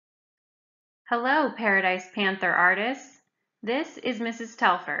Hello, Paradise Panther artists. This is Mrs.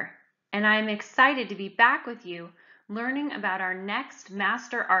 Telfer, and I'm excited to be back with you learning about our next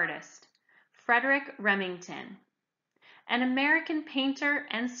master artist, Frederic Remington, an American painter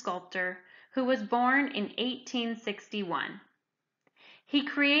and sculptor who was born in 1861. He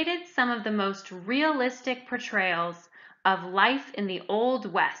created some of the most realistic portrayals of life in the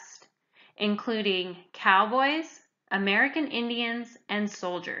Old West, including cowboys, American Indians, and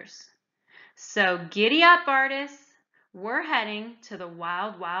soldiers. So giddy up, artists. We're heading to the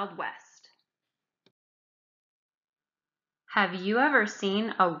Wild, Wild West. Have you ever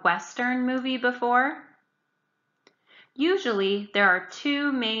seen a Western movie before? Usually, there are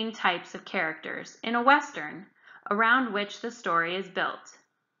two main types of characters in a Western around which the story is built.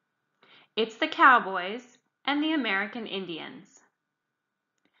 It's the cowboys and the American Indians.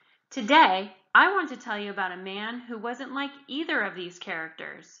 Today, I want to tell you about a man who wasn't like either of these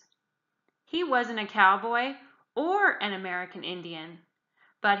characters. He wasn't a cowboy or an American Indian,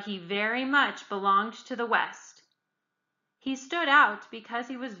 but he very much belonged to the West. He stood out because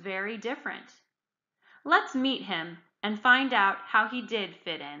he was very different. Let's meet him and find out how he did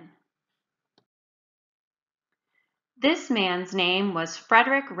fit in. This man's name was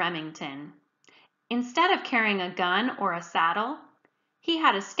Frederic Remington. Instead of carrying a gun or a saddle, he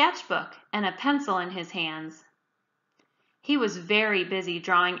had a sketchbook and a pencil in his hands. He was very busy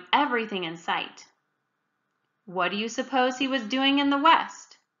drawing everything in sight. What do you suppose he was doing in the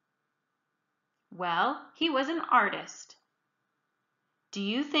West? Well, he was an artist. Do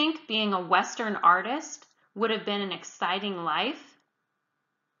you think being a Western artist would have been an exciting life?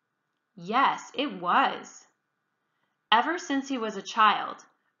 Yes, it was. Ever since he was a child,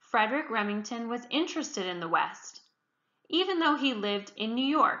 Frederic Remington was interested in the West, even though he lived in New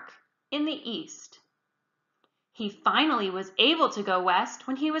York, in the East. He finally was able to go west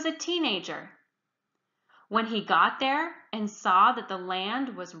when he was a teenager. When he got there and saw that the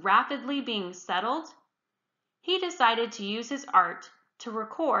land was rapidly being settled, he decided to use his art to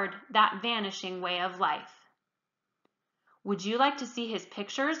record that vanishing way of life. Would you like to see his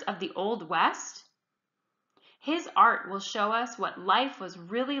pictures of the Old West? His art will show us what life was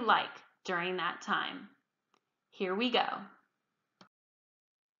really like during that time. Here we go.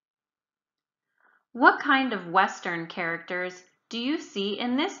 What kind of Western characters do you see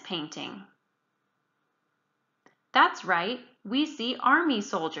in this painting? That's right, we see army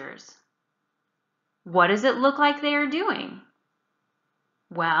soldiers. What does it look like they are doing?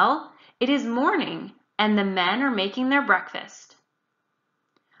 Well, it is morning and the men are making their breakfast.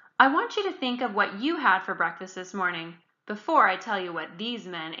 I want you to think of what you had for breakfast this morning before I tell you what these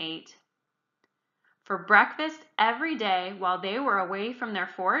men ate. For breakfast every day while they were away from their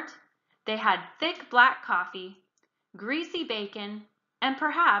fort, they had thick black coffee, greasy bacon, and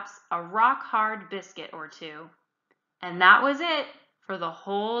perhaps a rock-hard biscuit or two. And that was it for the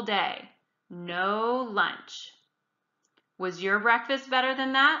whole day. No lunch. Was your breakfast better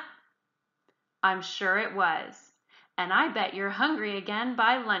than that? I'm sure it was. And I bet you're hungry again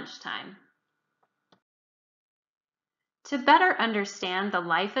by lunchtime. To better understand the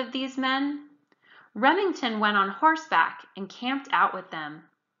life of these men, Remington went on horseback and camped out with them.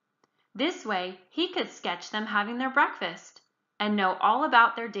 This way, he could sketch them having their breakfast and know all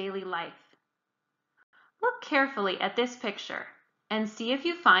about their daily life. Look carefully at this picture and see if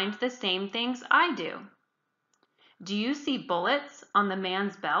you find the same things I do. Do you see bullets on the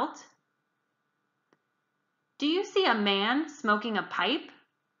man's belt? Do you see a man smoking a pipe?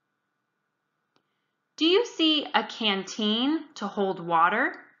 Do you see a canteen to hold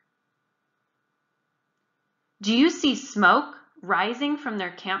water? Do you see smoke rising from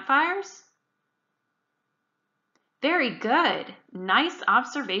their campfires? Very good. Nice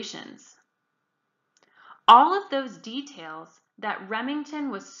observations. All of those details that Remington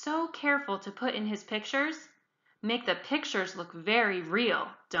was so careful to put in his pictures make the pictures look very real,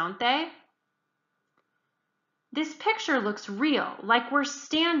 don't they? This picture looks real, like we're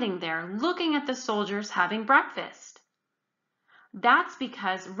standing there looking at the soldiers having breakfast. That's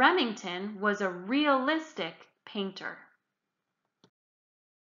because Remington was a realistic painter.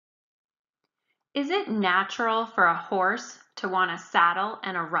 Is it natural for a horse to want a saddle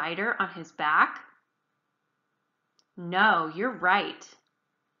and a rider on his back? No, you're right.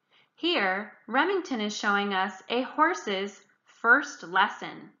 Here, Remington is showing us a horse's first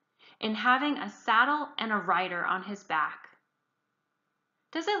lesson in having a saddle and a rider on his back.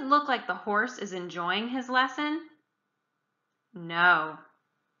 Does it look like the horse is enjoying his lesson? No.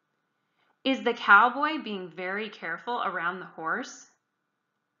 Is the cowboy being very careful around the horse?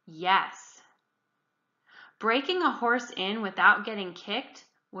 Yes. Breaking a horse in without getting kicked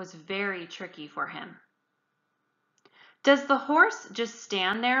was very tricky for him. Does the horse just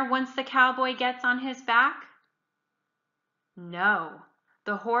stand there once the cowboy gets on his back? No,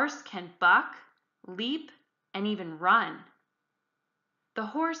 the horse can buck, leap, and even run. The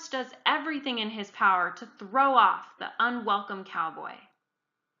horse does everything in his power to throw off the unwelcome cowboy.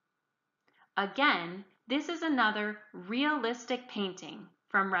 Again, this is another realistic painting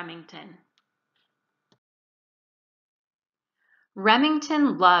from Remington.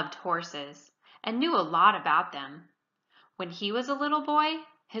 Remington loved horses and knew a lot about them. When he was a little boy,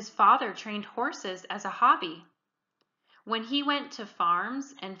 his father trained horses as a hobby. When he went to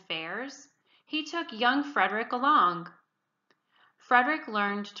farms and fairs, he took young Frederic along. Frederic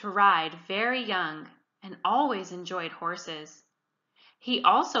learned to ride very young and always enjoyed horses. He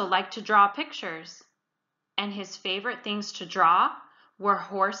also liked to draw pictures, and his favorite things to draw were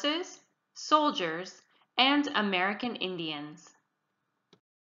horses, soldiers, and American Indians.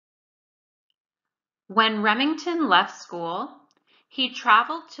 When Remington left school, he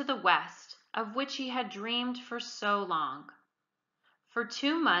traveled to the West, of which he had dreamed for so long. For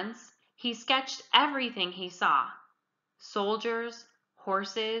 2 months, he sketched everything he saw: soldiers,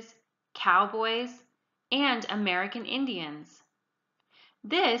 horses, cowboys, and American Indians.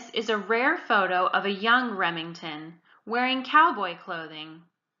 This is a rare photo of a young Remington wearing cowboy clothing.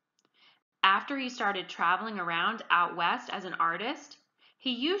 After he started traveling around out west as an artist,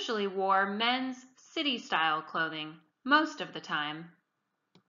 he usually wore men's city-style clothing most of the time.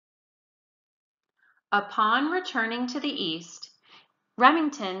 Upon returning to the East,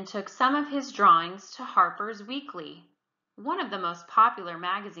 Remington took some of his drawings to Harper's Weekly, one of the most popular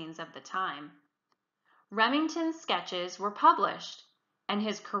magazines of the time. Remington's sketches were published, and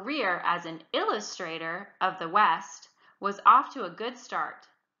his career as an illustrator of the West was off to a good start.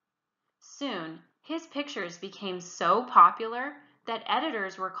 Soon, his pictures became so popular that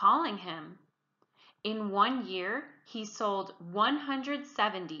editors were calling him. In 1 year, he sold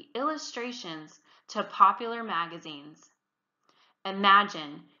 170 illustrations to popular magazines.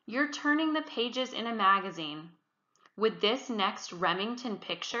 Imagine you're turning the pages in a magazine. Would this next Remington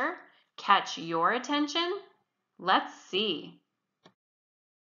picture catch your attention? Let's see.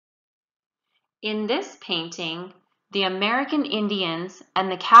 In this painting, the American Indians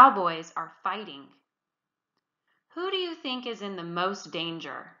and the cowboys are fighting. Who do you think is in the most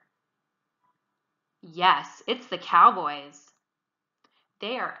danger? Yes, it's the cowboys.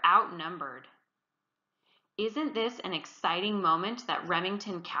 They are outnumbered. Isn't this an exciting moment that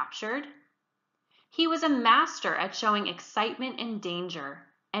Remington captured? He was a master at showing excitement and danger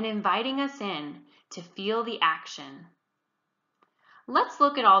and inviting us in to feel the action. Let's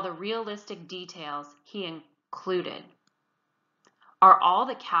look at all the realistic details he included. Are all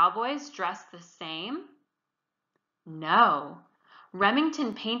the cowboys dressed the same? No.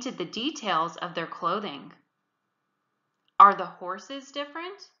 Remington painted the details of their clothing. Are the horses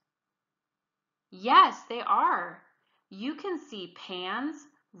different? Yes, they are. You can see pans,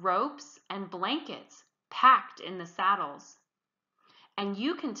 ropes, and blankets packed in the saddles. And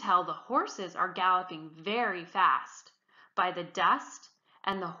you can tell the horses are galloping very fast by the dust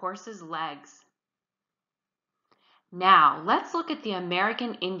and the horses' legs. Now, let's look at the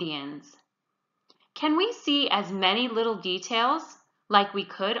American Indians. Can we see as many little details like we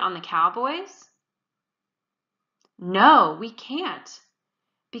could on the cowboys? No, we can't,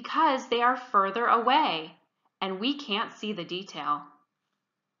 because they are further away and we can't see the detail.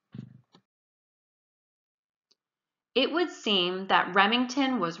 It would seem that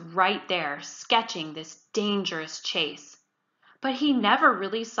Remington was right there sketching this dangerous chase, but he never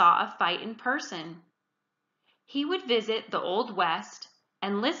really saw a fight in person. He would visit the Old West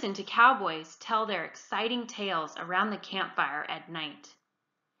and listen to cowboys tell their exciting tales around the campfire at night.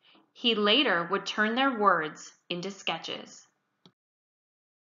 He later would turn their words into sketches.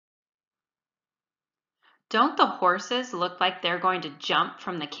 Don't the horses look like they're going to jump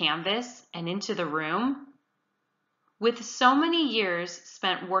from the canvas and into the room? With so many years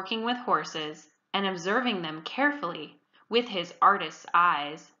spent working with horses and observing them carefully with his artist's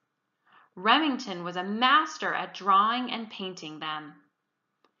eyes, Remington was a master at drawing and painting them.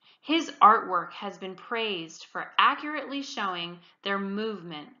 His artwork has been praised for accurately showing their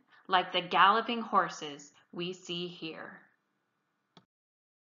movement like the galloping horses we see here.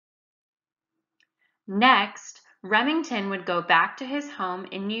 Next, Remington would go back to his home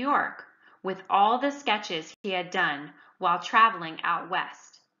in New York with all the sketches he had done while traveling out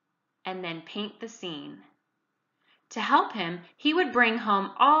west, and then paint the scene. To help him, he would bring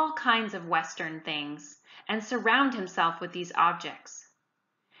home all kinds of Western things and surround himself with these objects.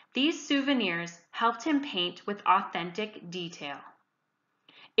 These souvenirs helped him paint with authentic detail.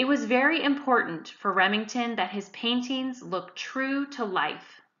 It was very important for Remington that his paintings look true to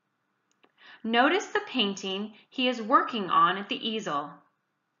life. Notice the painting he is working on at the easel.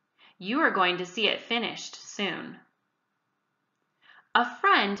 You are going to see it finished soon. A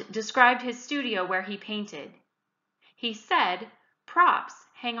friend described his studio where he painted. He said, props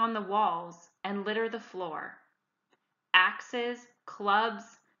hang on the walls and litter the floor. Axes, clubs,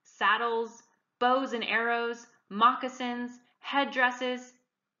 saddles, bows and arrows, moccasins, headdresses,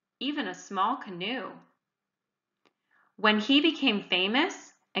 even a small canoe. When he became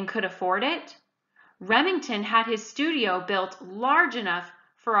famous and could afford it, Remington had his studio built large enough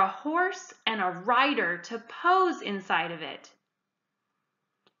for a horse and a rider to pose inside of it.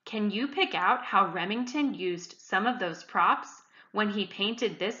 Can you pick out how Remington used some of those props when he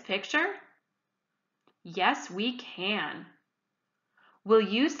painted this picture? Yes, we can. Will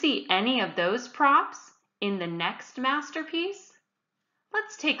you see any of those props in the next masterpiece?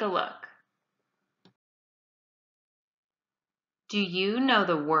 Let's take a look. Do you know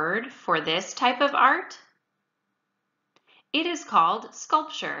the word for this type of art? It is called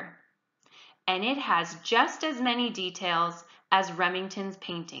sculpture, and it has just as many details as Remington's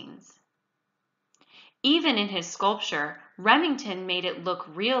paintings. Even in his sculpture, Remington made it look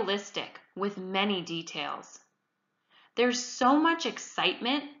realistic with many details. There's so much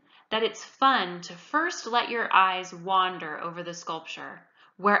excitement that it's fun to first let your eyes wander over the sculpture,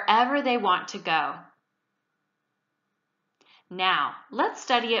 wherever they want to go. Now, let's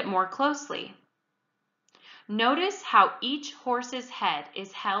study it more closely. Notice how each horse's head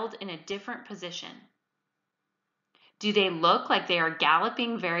is held in a different position. Do they look like they are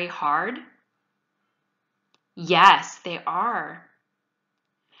galloping very hard? Yes, they are.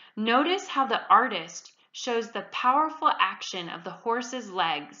 Notice how the artist shows the powerful action of the horse's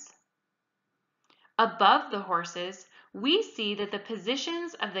legs. Above the horses, we see that the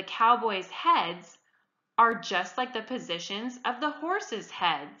positions of the cowboys' heads are just like the positions of the horses'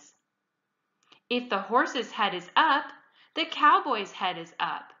 heads. If the horse's head is up, the cowboy's head is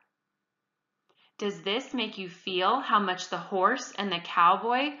up. Does this make you feel how much the horse and the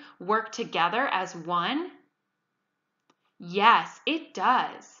cowboy work together as one? Yes, it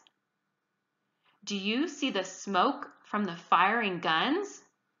does. Do you see the smoke from the firing guns?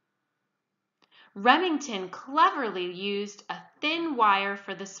 Remington cleverly used a thin wire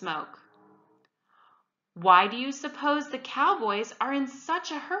for the smoke. Why do you suppose the cowboys are in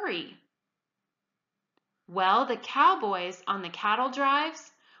such a hurry? Well, the cowboys on the cattle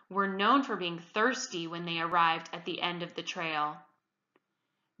drives were known for being thirsty when they arrived at the end of the trail.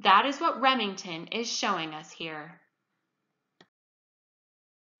 That is what Remington is showing us here.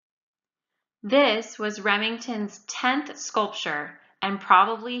 This was Remington's 10th sculpture and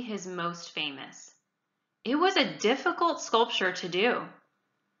probably his most famous. It was a difficult sculpture to do.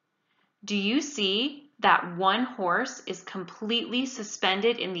 Do you see that one horse is completely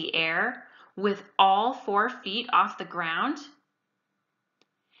suspended in the air with all 4 feet off the ground?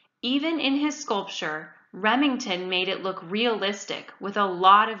 Even in his sculpture, Remington made it look realistic with a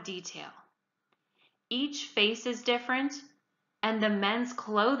lot of detail. Each face is different, and the men's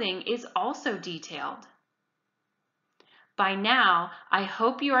clothing is also detailed. By now, I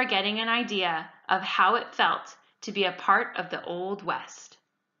hope you are getting an idea of how it felt to be a part of the Old West.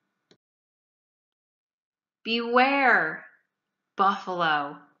 Beware!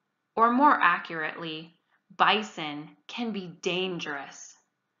 Buffalo, or more accurately, bison, can be dangerous.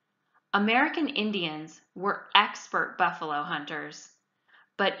 American Indians were expert buffalo hunters,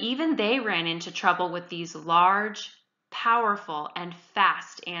 but even they ran into trouble with these large, powerful, and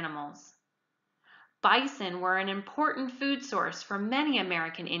fast animals. Bison were an important food source for many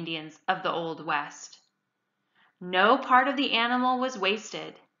American Indians of the Old West. No part of the animal was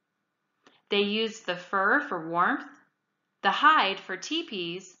wasted. They used the fur for warmth, the hide for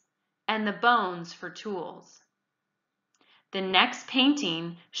teepees, and the bones for tools. The next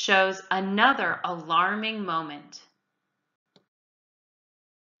painting shows another alarming moment.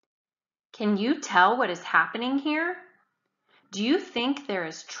 Can you tell what is happening here? Do you think there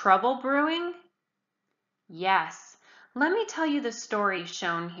is trouble brewing? Yes, let me tell you the story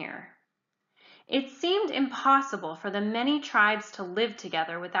shown here. It seemed impossible for the many tribes to live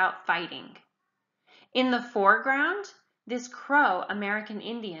together without fighting. In the foreground, this Crow American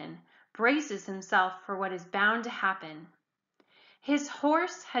Indian braces himself for what is bound to happen. His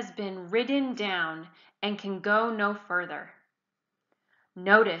horse has been ridden down and can go no further.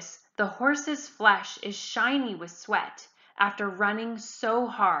 Notice the horse's flesh is shiny with sweat after running so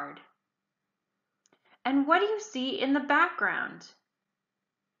hard. And what do you see in the background?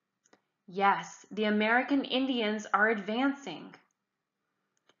 Yes, the American Indians are advancing.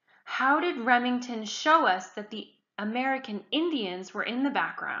 how did Remington show us that the American Indians were in the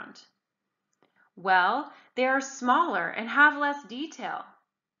background? Well, they are smaller and have less detail.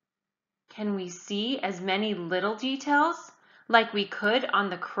 Can we see as many little details like we could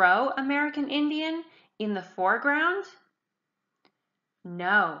on the Crow American Indian in the foreground?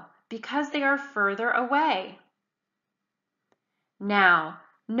 No, because they are further away. Now,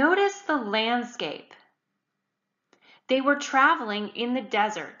 notice the landscape. They were traveling in the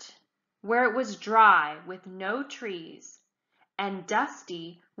desert, where it was dry with no trees and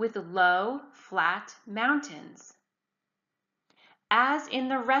dusty with low, flat mountains. As in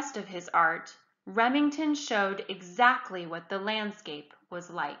the rest of his art, Remington showed exactly what the landscape was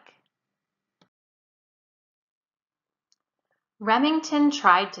like. Remington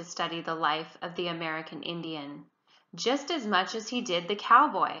tried to study the life of the American Indian just as much as he did the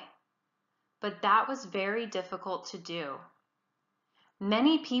cowboy, but that was very difficult to do.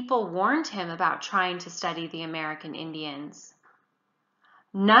 Many people warned him about trying to study the American Indians.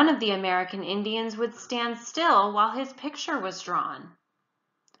 None of the American Indians would stand still while his picture was drawn.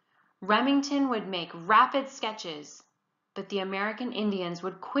 Remington would make rapid sketches, but the American Indians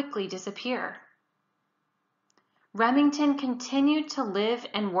would quickly disappear. Remington continued to live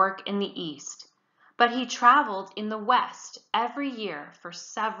and work in the East, but he traveled in the West every year for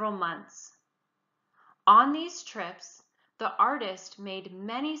several months. On these trips, the artist made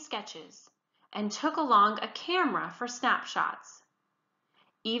many sketches and took along a camera for snapshots.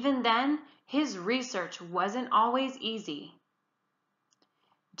 Even then, his research wasn't always easy.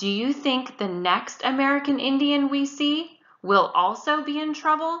 Do you think the next American Indian we see will also be in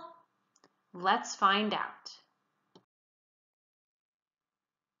trouble? Let's find out.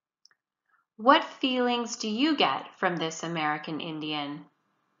 What feelings do you get from this American Indian?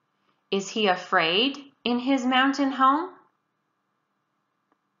 Is he afraid in his mountain home?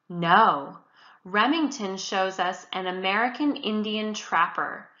 No. Remington shows us an American Indian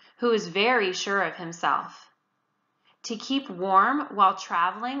trapper who is very sure of himself. To keep warm while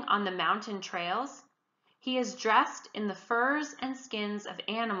traveling on the mountain trails, he is dressed in the furs and skins of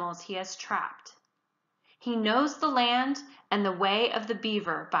animals he has trapped. He knows the land and the way of the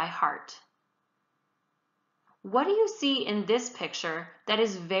beaver by heart. What do you see in this picture that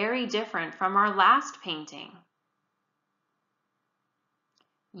is very different from our last painting?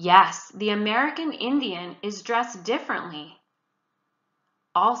 Yes, the American Indian is dressed differently.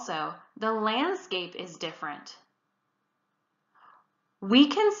 Also, the landscape is different. We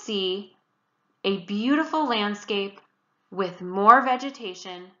can see a beautiful landscape with more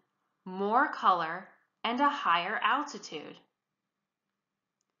vegetation, more color, and a higher altitude.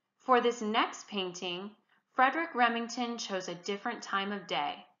 For this next painting, Frederic Remington chose a different time of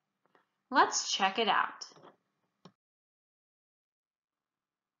day. Let's check it out.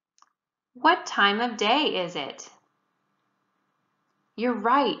 What time of day is it? You're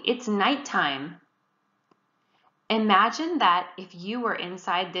right, it's nighttime. Imagine that if you were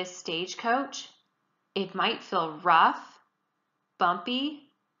inside this stagecoach, it might feel rough, bumpy,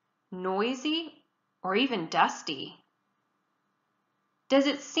 noisy, or even dusty. Does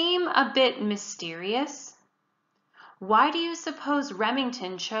it seem a bit mysterious? Why do you suppose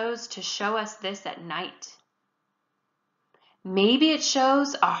Remington chose to show us this at night? Maybe it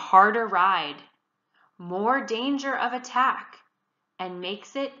shows a harder ride, more danger of attack, and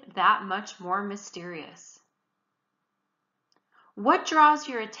makes it that much more mysterious. What draws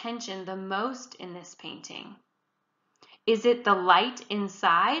your attention the most in this painting? Is it the light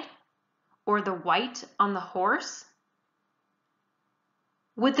inside or the white on the horse?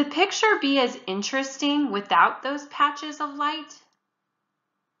 Would the picture be as interesting without those patches of light?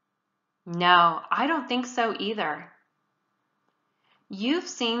 No, I don't think so either. You've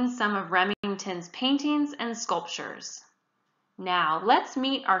seen some of Remington's paintings and sculptures. Now, let's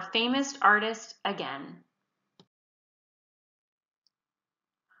meet our famous artist again.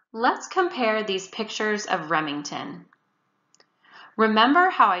 Let's compare these pictures of Remington. Remember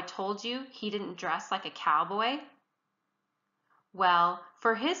how I told you he didn't dress like a cowboy? Well,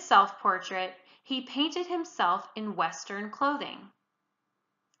 for his self-portrait, he painted himself in Western clothing.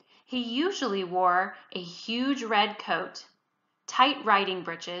 He usually wore a huge red coat, tight riding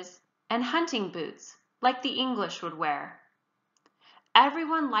breeches, and hunting boots, like the English would wear.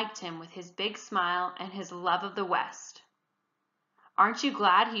 Everyone liked him with his big smile and his love of the West. Aren't you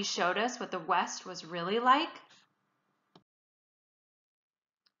glad he showed us what the West was really like?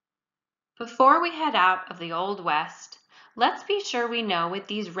 Before we head out of the Old West, let's be sure we know what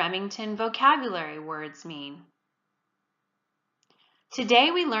these Remington vocabulary words mean. Today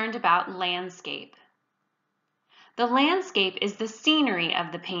we learned about landscape. The landscape is the scenery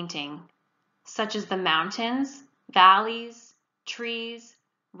of the painting, such as the mountains, valleys, trees,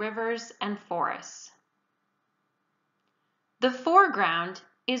 rivers, and forests. The foreground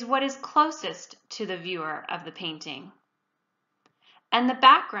is what is closest to the viewer of the painting, and the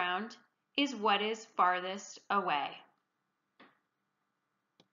background is what is farthest away.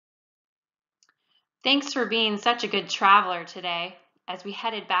 Thanks for being such a good traveler today as we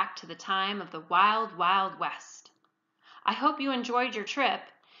headed back to the time of the wild, wild West. I hope you enjoyed your trip,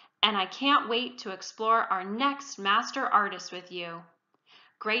 and I can't wait to explore our next master artist with you.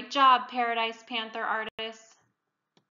 Great job, Paradise Panther artist.